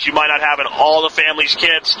of those things you might not have in all the family's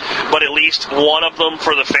kits, but at least one of them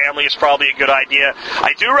for the family is probably a good idea.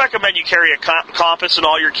 I do recommend you carry a compass in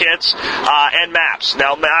all your kits, and maps.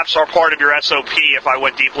 Now, maps are part of your SOP if I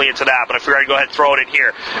went deeply into that, but I figured I'd go ahead and throw it in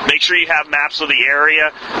here. Make sure you have maps of the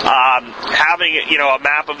area. Having, a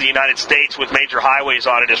map of the United States with major highways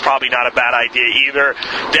on it is probably not a bad idea either.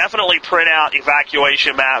 Definitely print out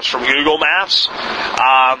evacuation maps from Google Maps.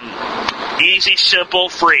 Easy, simple,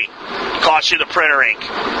 free. Cost you the printer ink.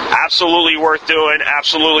 Absolutely worth doing.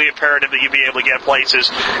 Absolutely imperative that you be able to get places.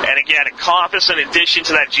 And again, a compass in addition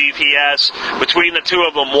to that GPS. Between the two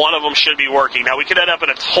of them, one of them should be working. Now, we could end up in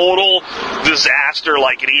a total disaster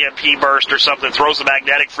like an EMP burst or something that throws the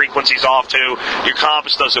magnetic frequencies off too. Your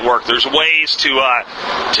compass doesn't work. There's ways to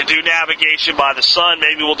do navigation by the sun.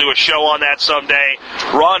 Maybe we'll do a show on that someday.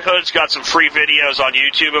 Ron Hood's got some free videos on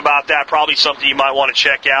YouTube about that. Probably something you might want to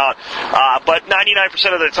check out. But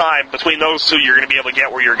 99% of the time, between those two, you're going to be able to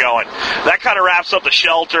get where you're going. That kind of wraps up the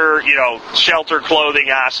shelter clothing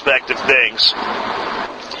aspect of things.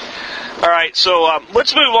 All right, so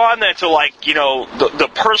let's move on then to, like, you know, the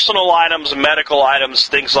personal items, medical items,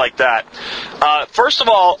 things like that. First of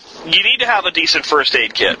all, you need to have a decent first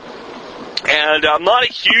aid kit. And I'm not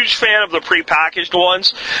a huge fan of the prepackaged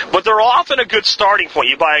ones, but they're often a good starting point.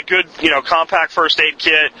 You buy a good, you know, compact first aid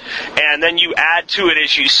kit, and then you add to it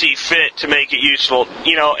as you see fit to make it useful.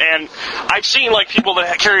 You know, and I've seen, like, people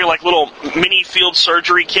that carry, like, little mini field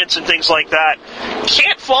surgery kits and things like that.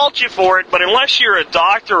 Can't fault you for it, but unless you're a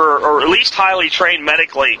doctor or at least highly trained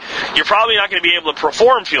medically, you're probably not going to be able to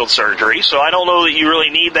perform field surgery, so I don't know that you really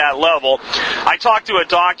need that level. I talked to a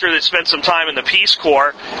doctor that spent some time in the Peace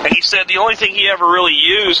Corps, and he said the only thing he ever really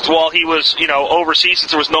used while he was, you know, overseas,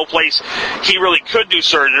 since there was no place he really could do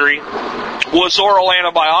surgery, was oral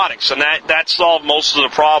antibiotics, and that solved most of the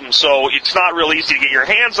problems. So it's not real easy to get your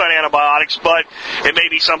hands on antibiotics, but it may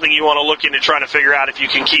be something you want to look into trying to figure out if you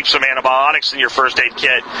can keep some antibiotics in your first aid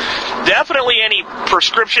kit. Definitely any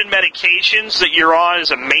prescription medications that you're on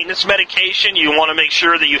as a maintenance medication, you want to make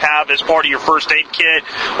sure that you have as part of your first aid kit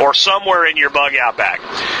or somewhere in your bug out bag.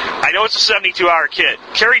 I know it's a 72-hour kit.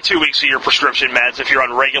 Carry 2 weeks of your prescription meds if you're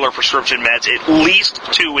on regular prescription meds, at least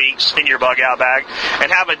 2 weeks in your bug out bag,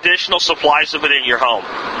 and have additional supplies of it in your home.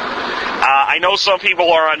 I know some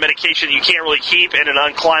people are on medication you can't really keep in an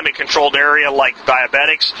unclimate-controlled area like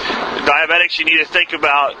diabetics. Diabetics, you need to think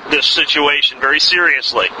about this situation very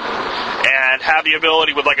seriously and have the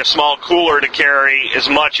ability with, like, a small cooler to carry as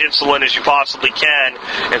much insulin as you possibly can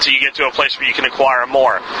until you get to a place where you can acquire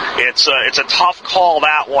more. It's a tough call,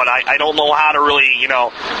 that one. I don't know how to really, you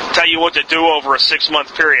know, tell you what to do over a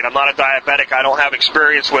 6-month period. I'm not a diabetic. I don't have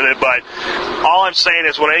experience with it, but all I'm saying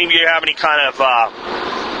is when any of you have any kind of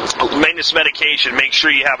maintenance medication, make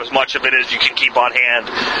sure you have as much of it as you can keep on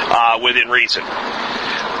hand within reason.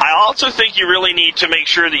 I also think you really need to make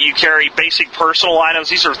sure that you carry basic personal items.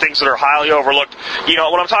 These are things that are highly overlooked. You know,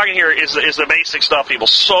 what I'm talking here is the basic stuff, people.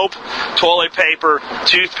 Soap, toilet paper,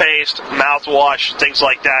 toothpaste, mouthwash, things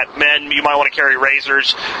like that. Men, you might want to carry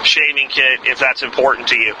razors, shaving kit if that's important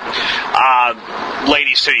to you.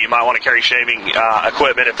 Ladies, too, you might want to carry shaving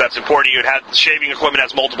equipment if that's important to you. Shaving equipment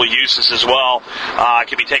has multiple uses as well. It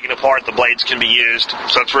can be taken apart. The blades can be used.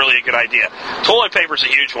 So it's really a good idea. Toilet paper is a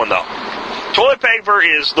huge one, though. Toilet paper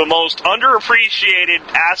is the most underappreciated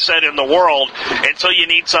asset in the world until you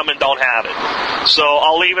need some and don't have it. So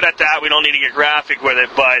I'll leave it at that. We don't need to get graphic with it,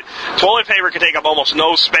 but toilet paper can take up almost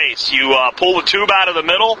no space. You pull the tube out of the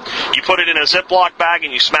middle, you put it in a Ziploc bag,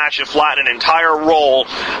 and you smash it flat. An entire roll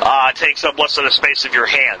takes up less than the space of your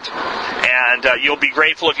hand. And you'll be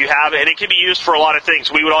grateful if you have it. And it can be used for a lot of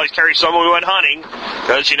things. We would always carry some when we went hunting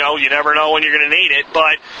because, you know, you never know when you're going to need it.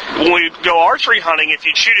 But when we go archery hunting, if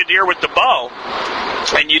you shoot a deer with the bow,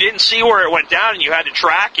 and you didn't see where it went down and you had to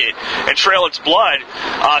track it and trail its blood,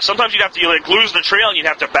 sometimes you'd have to lose the trail and you'd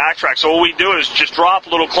have to backtrack. So what we do is just drop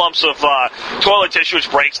little clumps of toilet tissue, which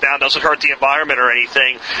breaks down, doesn't hurt the environment or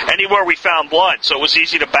anything, anywhere we found blood. So it was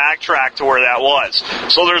easy to backtrack to where that was.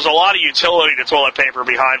 So there's a lot of utility to toilet paper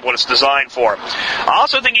behind what it's designed for. I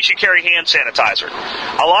also think you should carry hand sanitizer.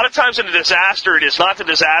 A lot of times in a disaster, it is not the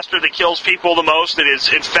disaster that kills people the most, it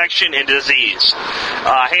is infection and disease.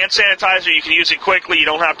 Hand sanitizer, you can use it quickly. You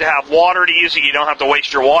don't have to have water to use it. You don't have to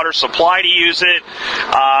waste your water supply to use it.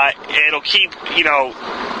 It'll keep, you know,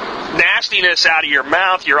 nastiness out of your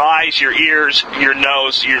mouth, your eyes, your ears, your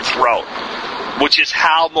nose, your throat, which is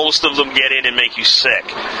how most of them get in and make you sick.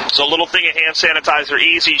 So a little thing of hand sanitizer,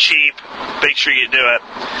 easy, cheap, make sure you do it.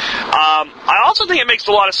 I also think it makes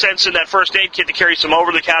a lot of sense in that first aid kit to carry some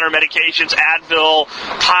over-the-counter medications, Advil,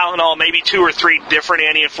 Tylenol, maybe 2 or 3 different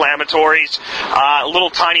anti-inflammatories, a little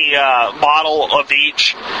tiny bottle of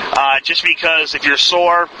each, just because if you're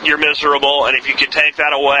sore, you're miserable, and if you can take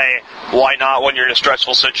that away, why not when you're in a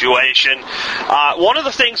stressful situation? One of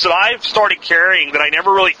the things that I've started carrying that I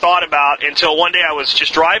never really thought about until one day I was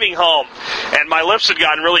just driving home, and my lips had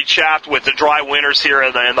gotten really chapped with the dry winters here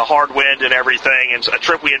and the hard wind and everything, and a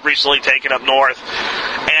trip we had recently taken up north,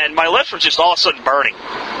 and my lips were just all of a sudden burning.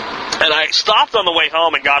 And I stopped on the way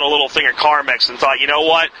home and got a little thing of Carmex and thought, you know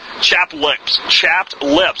what? Chapped lips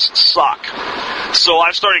suck. So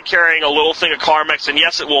I started carrying a little thing of Carmex, and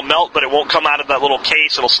yes, it will melt, but it won't come out of that little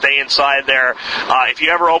case. It'll stay inside there. If you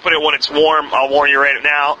ever open it when it's warm, I'll warn you right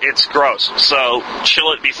now, it's gross. So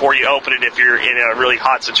chill it before you open it if you're in a really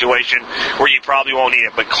hot situation where you probably won't need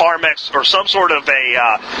it. But Carmex or some sort of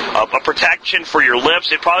a protection for your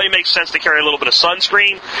lips, it probably makes sense to carry a little bit of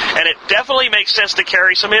sunscreen, and it definitely makes sense to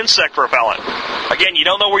carry some insect repellent. Again, you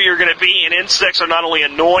don't know where you're going to be, and insects are not only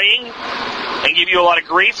annoying and give you a lot of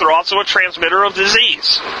grief, they're also a transmitter of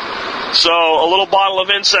disease. So a little bottle of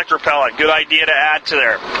insect repellent, good idea to add to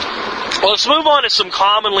there. Well, let's move on to some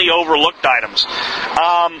commonly overlooked items.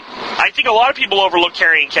 I think a lot of people overlook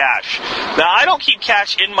carrying cash. Now, I don't keep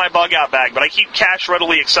cash in my bug-out bag, but I keep cash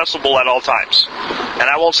readily accessible at all times. And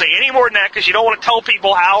I won't say any more than that because you don't want to tell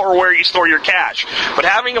people how or where you store your cash. But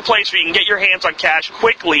having a place where you can get your hands on cash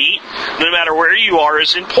quickly, no matter where you are,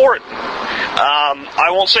 is important. I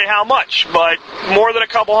won't say how much, but more than a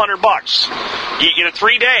couple $100. In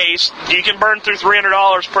 3 days, you can burn through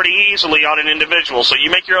 $300 pretty easily on an individual. So you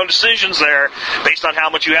make your own decisions there based on how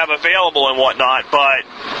much you have available and whatnot, but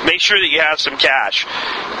make sure that you have some cash.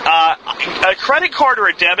 A credit card or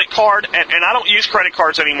a debit card, and I don't use credit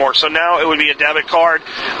cards anymore, so now it would be a debit card.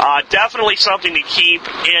 Definitely something to keep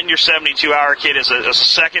in your 72-hour kit as a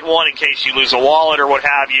second one in case you lose a wallet or what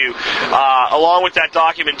have you, along with that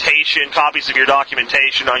documentation, copies of your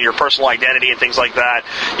documentation on your personal identity and things like that.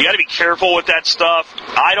 You got to be careful with that stuff.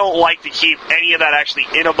 I don't like to keep any of that actually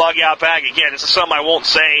in a bug-out bag. Again, this is something I won't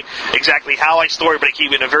say exactly how I store it, but I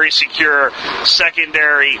keep it in a very secure,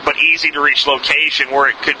 secondary, but easy-to-reach location where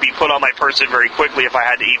it could be put on my person very quickly if I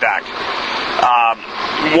had to evac.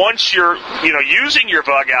 Once you're, using your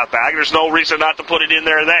bug-out bag, there's no reason not to put it in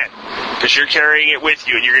there then, because you're carrying it with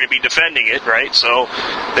you and you're going to be defending it, right? So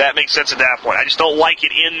that makes sense at that point. I just don't like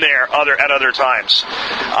it in there at other times.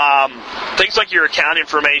 Things like your account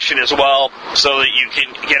information as well, so that you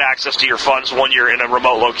can get access to your funds when you're in a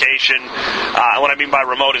remote location. What I mean by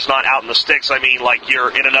remote is not out in the sticks. I mean like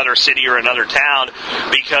you're in another city or another town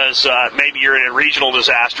because maybe you're in a regional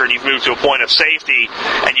disaster and you've moved to a point of safety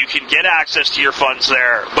and you can get access to your funds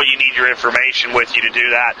there, but you need your information with you to do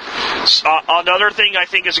that. Another thing I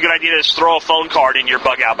think is a good idea is throw a phone card in your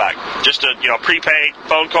bug-out bag. Just a prepaid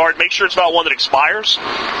phone card. Make sure it's not one that expires.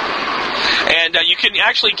 And you can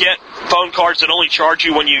actually get phone cards that only charge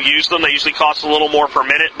you when you use them. They usually cost a little more per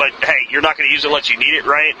minute, but hey, you're not going to use it unless you need it,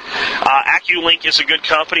 right? AccuLink is a good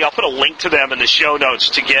company. I'll put a link to them in the show notes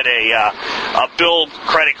to get a billed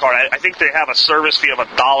credit card. I think they have a service fee of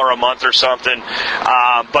 $1 a month or something,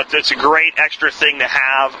 but it's a great extra thing to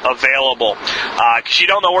have available because you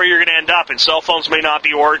don't know where you're going to end up, and cell phones may not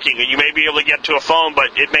be working, and you may be able to get to a phone,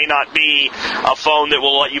 but it may not be a phone that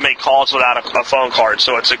will let you make calls without a phone card,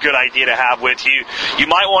 so it's a good idea to have with you. You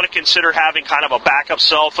might want to consider having kind of a backup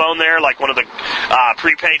cell phone there, like one of the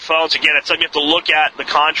prepaid phones. Again, it's something you have to look at the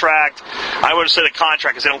contract. I wouldn't say the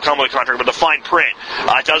contract because they don't come with a contract, but the fine print.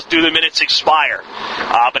 It does do the minutes expire.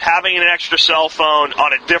 But having an extra cell phone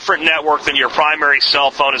on a different network than your primary cell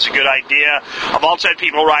phone is a good idea. I've also had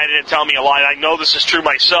people write in and tell me a lot, and I know this is true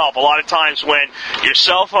myself. A lot of times when your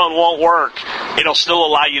cell phone won't work, it'll still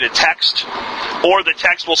allow you to text, or the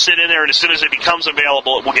text will sit in there, and as soon as it becomes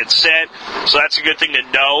available, it will get sent. So that's a good thing to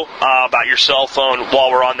know about your cell phone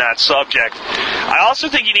while we're on that subject. I also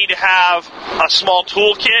think you need to have a small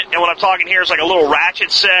toolkit, and what I'm talking here is like a little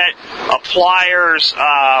ratchet set, pliers,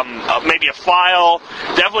 maybe a file,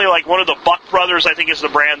 definitely like one of the Buck Brothers, I think is the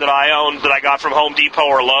brand that I own, that I got from Home Depot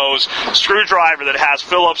or Lowe's, screwdriver that has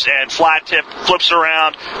Phillips and flat tip, flips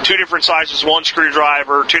around, 2 different sizes, 1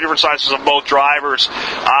 screwdriver, 2 different sizes of both drivers.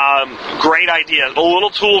 Great idea. A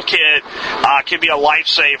little toolkit can be a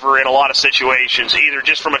lifesaver in a lot of situations, either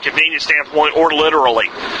just from a convenience standpoint or literally.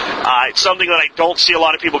 It's something that I don't see a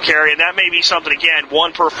lot of people carry, and that may be something, again,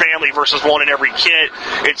 1 per family versus 1 in every kit.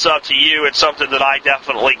 It's up to you. It's something that I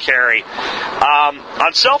definitely carry.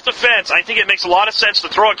 On self-defense, I think it makes a lot of sense to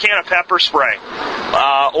throw a can of pepper spray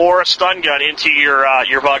or a stun gun into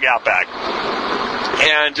your bug-out bag.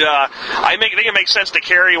 And I think it makes sense to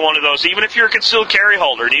carry one of those, even if you're a concealed carry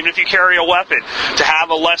holder, and even if you carry a weapon, to have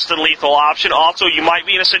a less than lethal option. Also, you might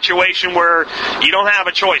be in a situation where you don't have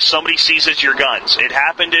a choice. Somebody seizes your guns. It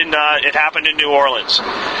happened in New Orleans,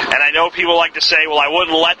 and I know people like to say, "Well, I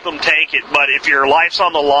wouldn't let them take it," but if your life's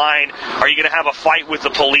on the line, are you going to have a fight with the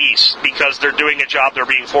police because they're doing a job they're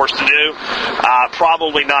being forced to do?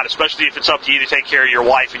 Probably not, especially if it's up to you to take care of your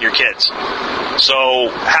wife and your kids. So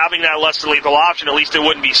having that less than lethal option, at least it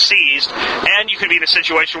wouldn't be seized, and you could be in a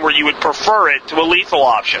situation where you would prefer it to a lethal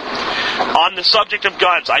option. On the subject of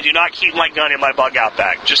guns, I do not keep my gun in my bug-out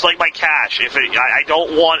bag, just like my cash. If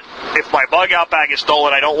my bug-out bag is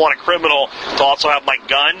stolen, I don't want a criminal to also have my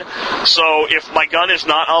gun. So if my gun is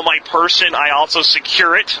not on my person, I also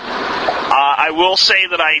secure it. I will say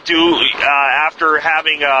that I do, after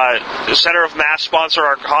having the Center of Mass sponsor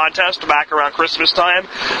our contest back around Christmas time,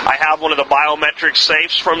 I have one of the biometric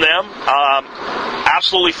safes from them.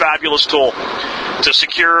 Absolutely fabulous tool. to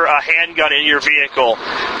secure a handgun in your vehicle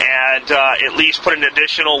and at least put an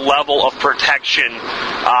additional level of protection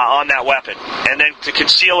on that weapon. And then to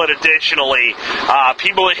conceal it additionally,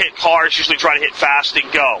 people that hit cars usually try to hit fast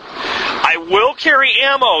and go. I will carry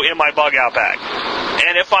ammo in my bug-out bag.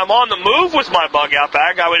 And if I'm on the move with my bug-out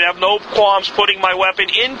bag, I would have no qualms putting my weapon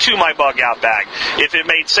into my bug-out bag, if it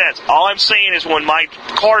made sense. All I'm saying is when my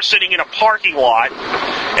car's sitting in a parking lot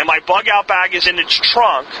and my bug-out bag is in its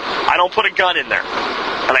trunk, I don't put a gun in there.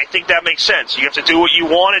 And I think that makes sense. You have to do what you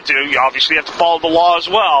want to do. You obviously have to follow the law as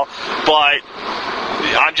well, but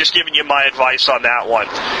I'm just giving you my advice on that one.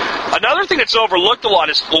 Another thing that's overlooked a lot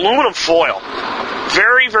is aluminum foil.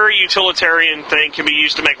 Very, very utilitarian thing. Can be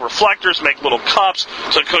used to make reflectors, make little cups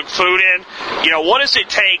to cook food in. What does it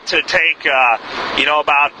take to take,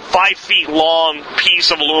 about 5 feet long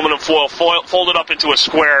piece of aluminum foil, fold it up into a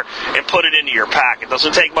square, and put it into your pack? It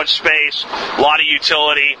doesn't take much space, a lot of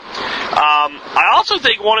utility. I also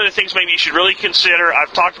think one of the things maybe you should really consider,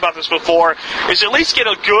 I've talked about this before, is at least get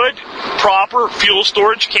a good, proper fuel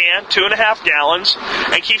storage can, 2.5 gallons,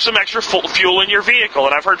 and keep some extra fuel in your vehicle.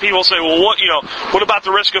 And I've heard people say, well, what about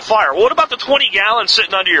the risk of fire? Well, what about the 20 gallons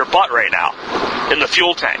sitting under your butt right now in the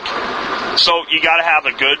fuel tank? So you got to have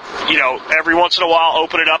a good, every once in a while,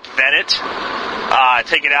 open it up, vent it,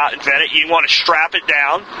 take it out and vent it. You want to strap it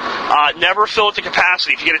down. Never fill it to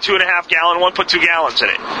capacity. If you get a 2.5 gallon one, put 2 gallons in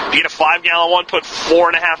it. If you get a 5 gallon one, put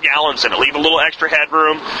 4.5 gallons in it. Leave a little extra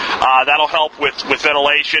headroom. That'll help with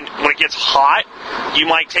ventilation. When it gets hot, you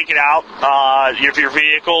might take it out of your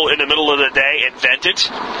vehicle in the middle of the day and vent it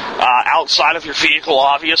outside of your vehicle,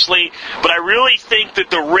 obviously. But I really think that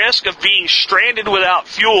the risk of being stranded without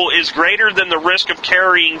fuel is greater than the risk of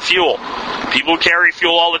carrying fuel. People carry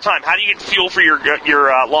fuel all the time. How do you get fuel for your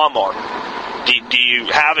lawnmower? Do you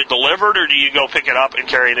have it delivered, or do you go pick it up and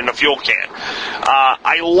carry it in a fuel can?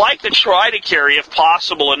 I like to try to carry, if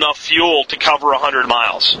possible, enough fuel to cover 100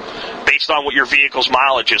 miles, based on what your vehicle's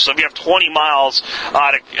mileage is. So if you have 20 miles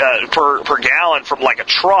per gallon from like a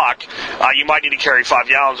truck, you might need to carry 5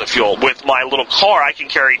 gallons of fuel. With my little car, I can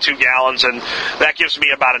carry 2 gallons, and that gives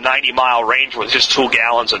me about a 90-mile range with just 2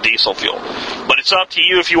 gallons of diesel fuel. But it's up to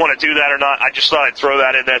you if you want to do that or not. I just thought I'd throw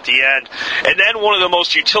that in at the end. And then one of the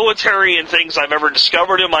most utilitarian things I've ever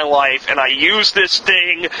discovered in my life, and I use this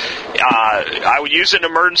thing, I would use it in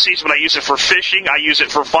emergencies, but I use it for fishing, I use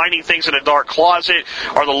it for finding things in a dark closet,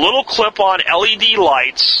 are the little clip-on LED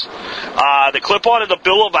lights that clip on to the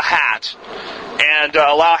bill of a hat and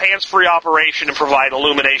allow hands-free operation and provide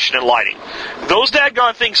illumination and lighting. Those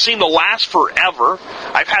daggone things seem to last forever.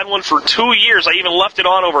 I've had one for 2 years. I even left it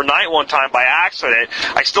on overnight one time by accident.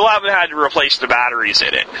 I still haven't had to replace the batteries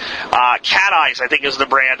in it. Cat Eyes, I think, is the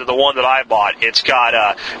brand of the one that I bought. It's got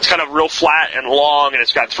it's kind of real flat and long, and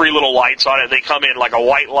it's got 3 little lights on it. They come in like a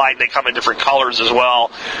white light, and they come in different colors as well.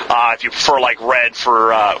 If you prefer like red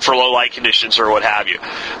for low light conditions or what have you.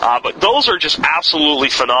 But those are just absolutely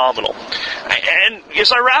phenomenal. And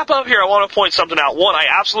as I wrap up here, I want to point something out. One, I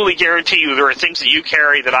absolutely guarantee you there are things that you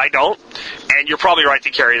carry that I don't, and you're probably right to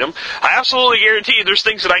carry them. I absolutely guarantee you there's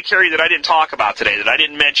things that I carry that I didn't talk about today, that I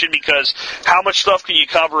didn't mention, because how much stuff can you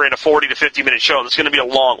cover in a 40 to 50 minute show? That's going to be a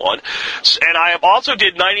long one. And I also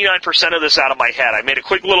did 99% of this out of my head. I made a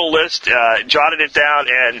quick little list, jotted it down,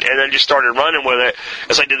 and then just started running with it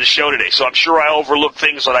as I did the show today. So I'm sure I overlooked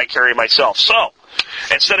things that I carry myself. So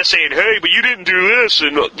instead of saying, hey, but you didn't do this,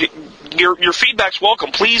 and your feedback's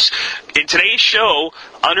welcome. Please, in today's show,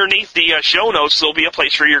 underneath the show notes, there'll be a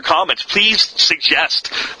place for your comments. Please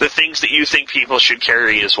suggest the things that you think people should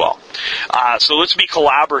carry as well. So let's be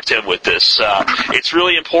collaborative with this. It's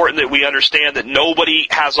really important that we understand that nobody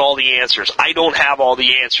has all the answers. I don't have all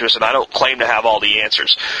the answers, and I don't claim to have all the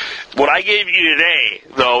answers. What I gave you today,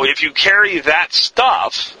 though, if you carry that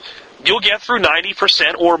stuff, you'll get through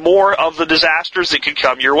 90% or more of the disasters that could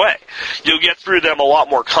come your way. You'll get through them a lot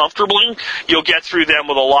more comfortably. You'll get through them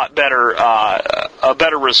with a lot better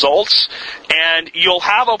results. And you'll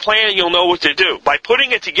have a plan and you'll know what to do. By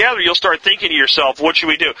putting it together, you'll start thinking to yourself, what should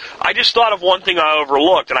we do? I just thought of one thing I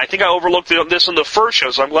overlooked, and I think I overlooked this in the first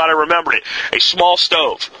show, so I'm glad I remembered it. A small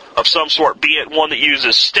stove of some sort, be it one that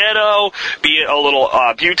uses steno, be it a little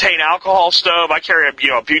butane alcohol stove. I carry a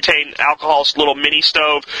butane alcohol little mini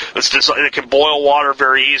stove that's It can boil water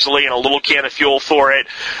very easily, and a little can of fuel for it.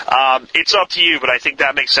 It's up to you, but I think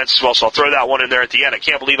that makes sense as well, so I'll throw that one in there at the end. I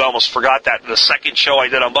can't believe I almost forgot that in the second show I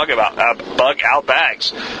did on bug out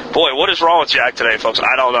bags. Boy, what is wrong with Jack today, folks?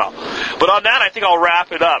 I don't know. But on that, I think I'll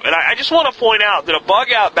wrap it up. And I just want to point out that a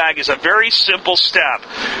bug out bag is a very simple step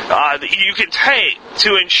that you can take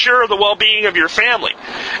to ensure the well-being of your family.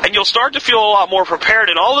 And you'll start to feel a lot more prepared,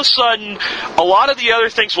 and all of a sudden, a lot of the other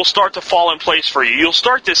things will start to fall in place for you. You'll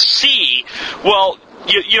start to see, well,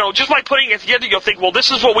 you know, just by putting it together, you'll think, well,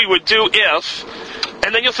 this is what we would do if,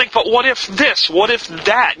 and then you'll think, but what if this? What if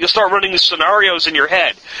that? You'll start running the scenarios in your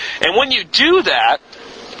head. And when you do that,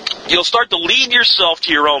 you'll start to lead yourself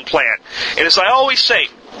to your own plan. And as I always say,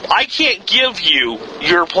 I can't give you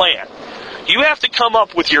your plan. You have to come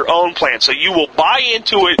up with your own plan, so you will buy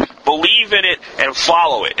into it, believe in it, and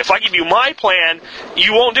follow it. If I give you my plan,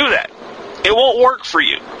 you won't do that. It won't work for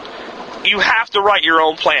you. You have to write your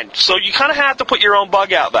own plan. So you kind of have to put your own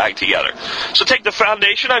bug out bag together. So take the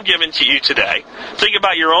foundation I've given to you today, think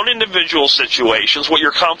about your own individual situations, what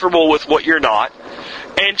you're comfortable with, what you're not,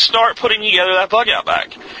 and start putting together that bug out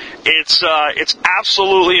bag. It's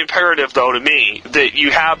absolutely imperative, though, to me, that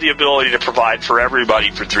you have the ability to provide for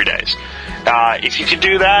everybody for 3 days. If you can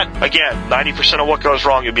do that, again, 90% of what goes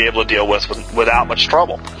wrong you'll be able to deal with without much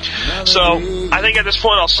trouble. So I think at this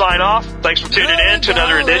point I'll sign off. Thanks for tuning in to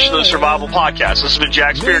another edition of the Survival Podcast. This has been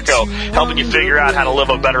Jack Spirko, helping you figure out how to live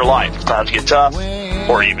a better life if times get tough,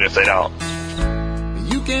 or even if they don't.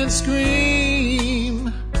 You can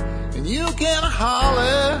scream and you can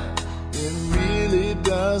holler. It really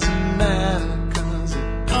doesn't matter, 'cause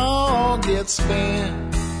it all gets spent.